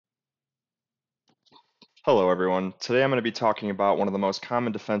Hello, everyone. Today I'm going to be talking about one of the most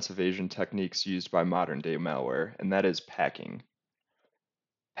common defense evasion techniques used by modern-day malware, and that is packing.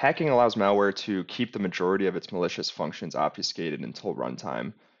 Packing allows malware to keep the majority of its malicious functions obfuscated until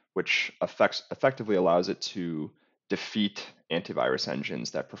runtime, which effectively allows it to defeat antivirus engines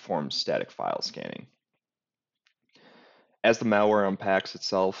that perform static file scanning. As the malware unpacks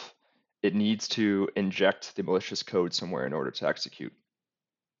itself, it needs to inject the malicious code somewhere in order to execute.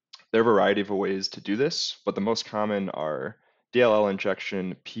 There are a variety of ways to do this, but the most common are DLL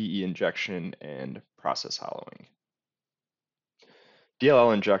injection, PE injection, and process hollowing.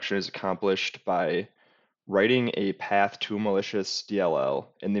 DLL injection is accomplished by writing a path to a malicious DLL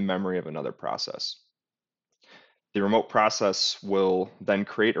in the memory of another process. The remote process will then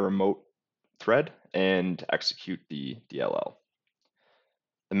create a remote thread and execute the DLL.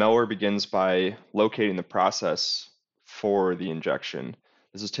 The malware begins by locating the process for the injection.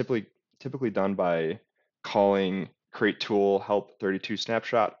 This is typically done by calling create tool help 32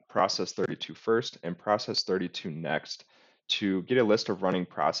 snapshot process 32 first and process 32 next to get a list of running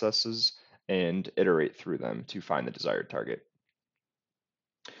processes and iterate through them to find the desired target.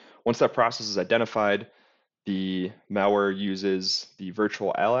 Once that process is identified, the malware uses the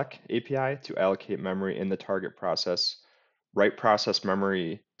virtual alloc API to allocate memory in the target process, write process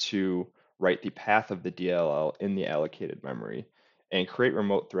memory to write the path of the DLL in the allocated memory, and create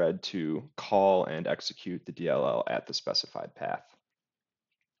remote thread to call and execute the DLL at the specified path.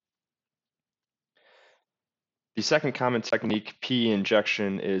 The second common technique, PE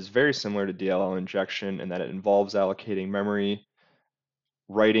injection, is very similar to DLL injection in that it involves allocating memory,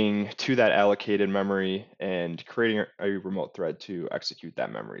 writing to that allocated memory, and creating a remote thread to execute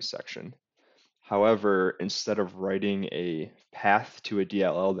that memory section. However, instead of writing a path to a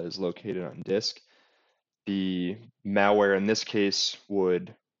DLL that is located on disk, the malware in this case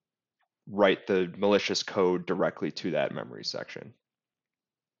would write the malicious code directly to that memory section.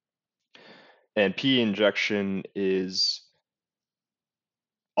 And PE injection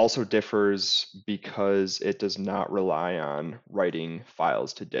also differs because it does not rely on writing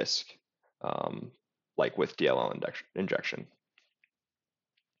files to disk, like with DLL injection.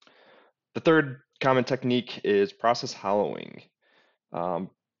 The third common technique is process hollowing.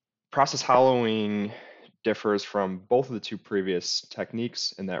 Process hollowing differs from both of the two previous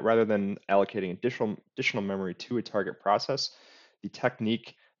techniques in that rather than allocating additional memory to a target process, the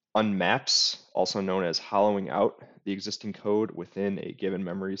technique unmaps, also known as hollowing out, the existing code within a given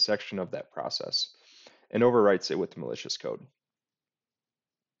memory section of that process and overwrites it with malicious code.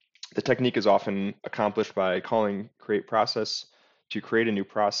 The technique is often accomplished by calling create process to create a new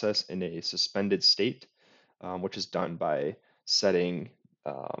process in a suspended state, which is done by setting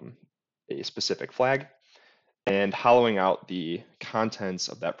a specific flag and hollowing out the contents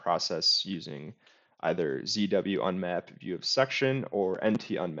of that process using either ZW unmap view of section or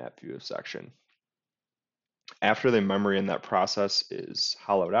NT unmap view of section. After the memory in that process is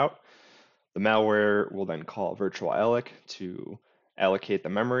hollowed out, the malware will then call virtual alloc to allocate the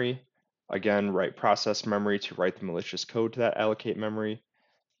memory. Again, write process memory to write the malicious code to that allocate memory.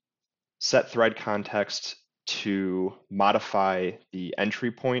 Set thread context to modify the entry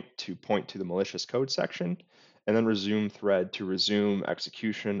point to point to the malicious code section, and then resume thread to resume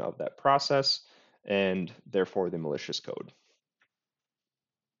execution of that process and therefore the malicious code.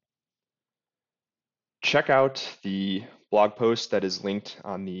 Check out the blog post that is linked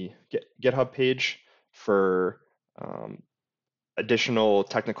on the GitHub page for additional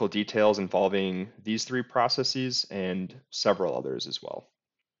technical details involving these three processes and several others as well.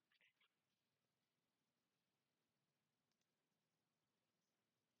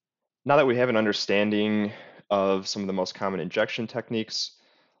 Now that we have an understanding of some of the most common injection techniques,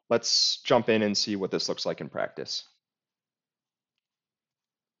 let's jump in and see what this looks like in practice.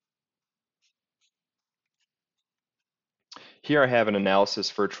 Here I have an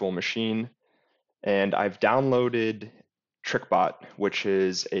analysis virtual machine, and I've downloaded TrickBot, which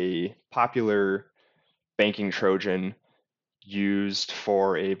is a popular banking Trojan used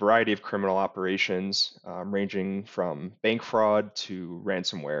for a variety of criminal operations, ranging from bank fraud to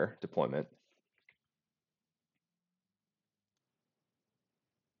ransomware deployment.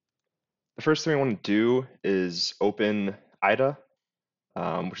 The first thing I want to do is open IDA,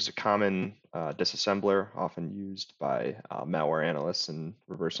 which is a common disassembler often used by malware analysts and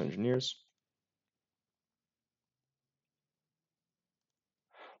reverse engineers.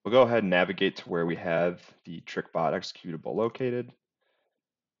 We'll go ahead and navigate to where we have the TrickBot executable located.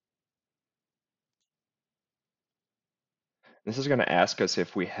 This is going to ask us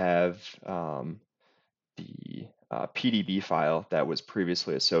if we have the PDB file that was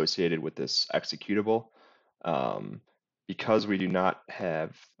previously associated with this executable. Um, because we do not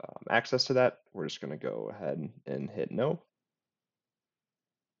have access to that, we're just going to go ahead and hit no.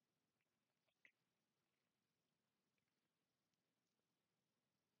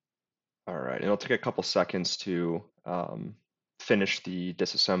 All right, and it'll take a couple seconds to finish the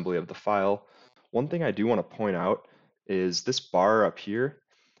disassembly of the file. One thing I do want to point out is this bar up here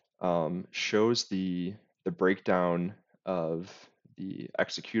shows the breakdown of the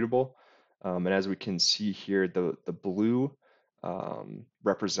executable. And as we can see here, the blue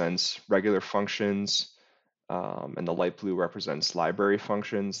represents regular functions, and the light blue represents library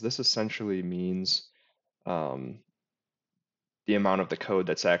functions. This essentially means um, the amount of the code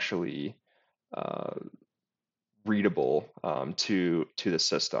that's actually uh, readable to the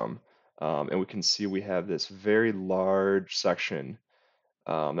system. And we can see we have this very large section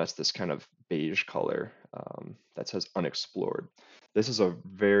that's this kind of beige color that says unexplored. This is a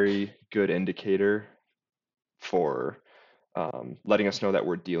very good indicator for letting us know that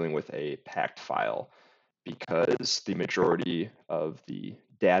we're dealing with a packed file, because the majority of the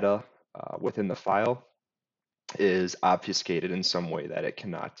data within the file is obfuscated in some way that it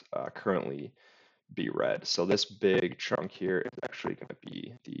cannot currently be read. So this big chunk here is actually going to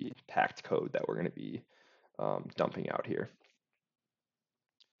be the packed code that we're going to be dumping out here.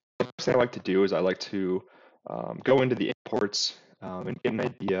 The first thing I like to do is I like to go into the imports and get an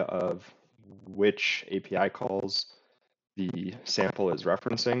idea of which API calls the sample is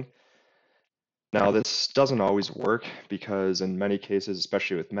referencing. Now, this doesn't always work because in many cases,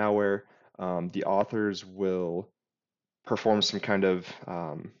 especially with malware, the authors will perform some kind of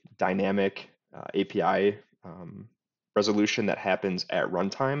dynamic API resolution that happens at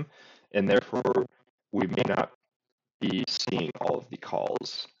runtime, and therefore we may not be seeing all of the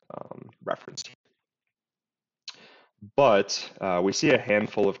calls referenced. But we see a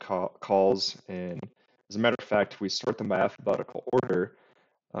handful of calls, and as a matter of fact, we sort them by alphabetical order.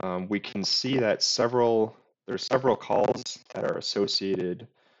 We can see that there's several calls that are associated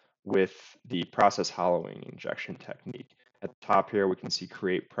with the process hollowing injection technique. At the top here, we can see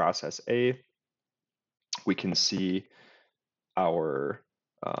create process A. We can see our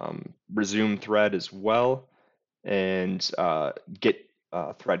resume thread as well, and get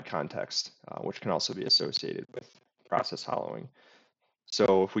thread context, which can also be associated with process hollowing.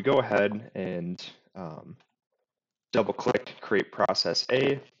 So if we go ahead and double click create process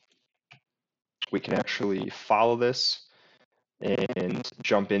A, we can actually follow this and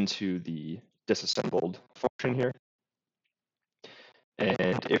jump into the disassembled function here.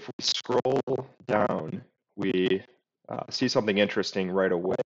 And if we scroll down, we see something interesting right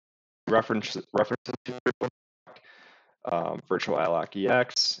away. References to virtual alloc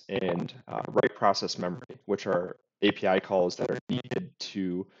EX and write process memory, which are API calls that are needed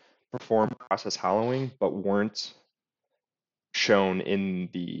to perform process hollowing but weren't shown in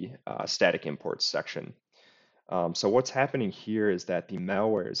the static imports section. So what's happening here is that the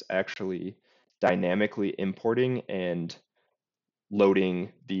malware is actually dynamically importing and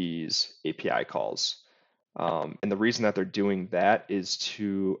loading these API calls. And the reason that they're doing that is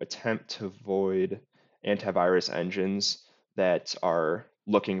to attempt to avoid antivirus engines that are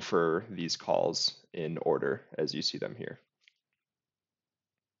looking for these calls in order as you see them here.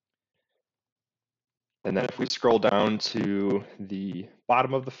 And then if we scroll down to the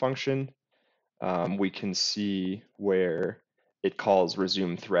bottom of the function, we can see where it calls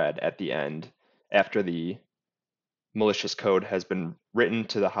resume thread at the end after the malicious code has been written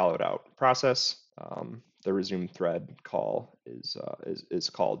to the hollowed out process. The resume thread call is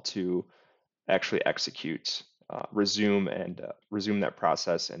called to actually execute, resume that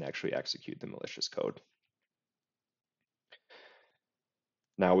process and actually execute the malicious code.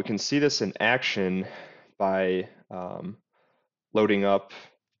 Now we can see this in action by loading up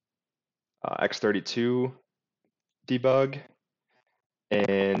x32 debug,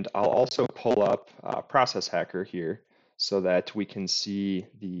 and I'll also pull up Process Hacker here so that we can see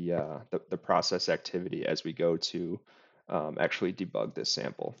the process activity as we go to actually debug this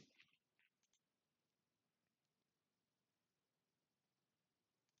sample.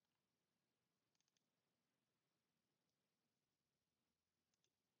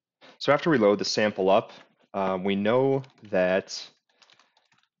 So after we load the sample up, we know that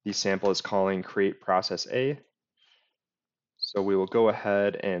the sample is calling create process A. So we will go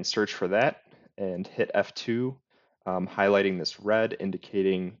ahead and search for that and hit F2, highlighting this red,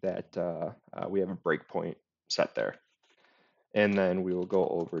 indicating that we have a breakpoint set there. And then we will go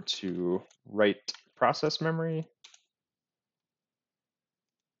over to write process memory,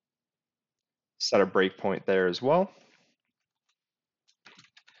 set a breakpoint there as well.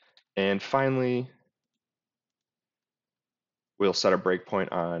 And finally, we'll set a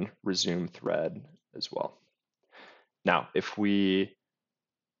breakpoint on resume thread as well. Now, if we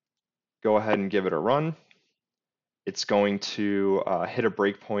go ahead and give it a run, it's going to hit a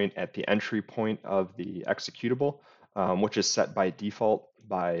breakpoint at the entry point of the executable, which is set by default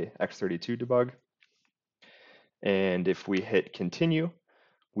by x32dbg. And if we hit continue,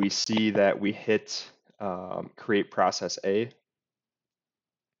 we see that we hit create process A.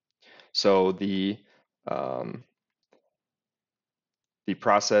 So the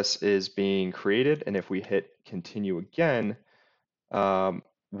process is being created, and if we hit continue again,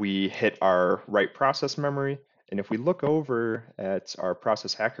 we hit our write process memory. And if we look over at our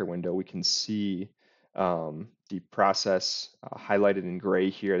process hacker window, we can see the process highlighted in gray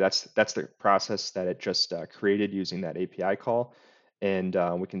here. That's the process that it just created using that API call. And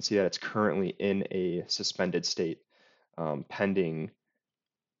we can see that it's currently in a suspended state, pending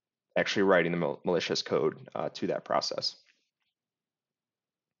actually writing the malicious code to that process.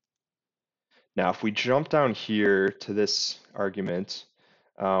 Now, if we jump down here to this argument,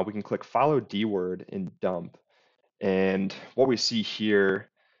 we can click follow dword in dump. And what we see here,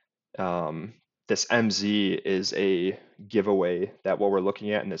 this MZ is a giveaway that what we're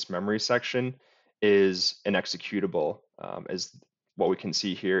looking at in this memory section is an executable, as what we can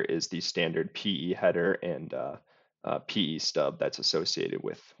see here is the standard PE header and PE stub that's associated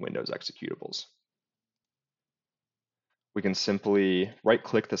with Windows executables. We can simply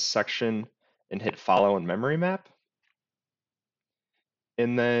right-click this section and hit follow in memory map.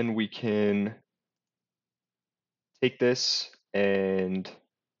 And then we can take this and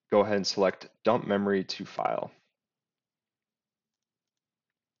go ahead and select dump memory to file.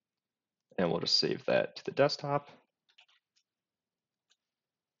 And we'll just save that to the desktop.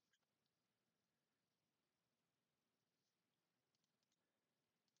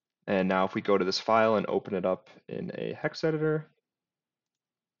 And now if we go to this file and open it up in a hex editor,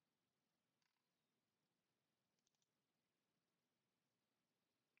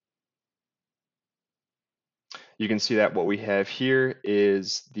 you can see that what we have here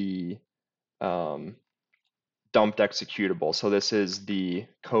is the dumped executable. So this is the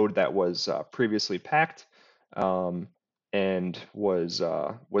code that was previously packed and was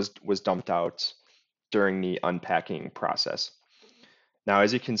dumped out during the unpacking process. Now,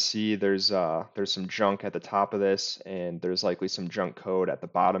 as you can see, there's some junk at the top of this, and there's likely some junk code at the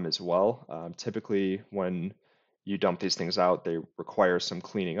bottom as well. Typically, when you dump these things out, they require some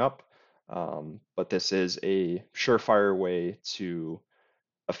cleaning up, but this is a surefire way to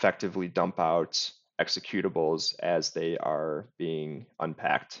effectively dump out executables as they are being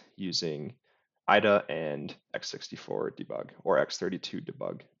unpacked using IDA and x64dbg or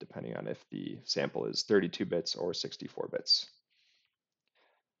x32dbg, depending on if the sample is 32 bits or 64 bits.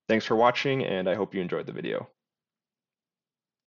 Thanks for watching, and I hope you enjoyed the video.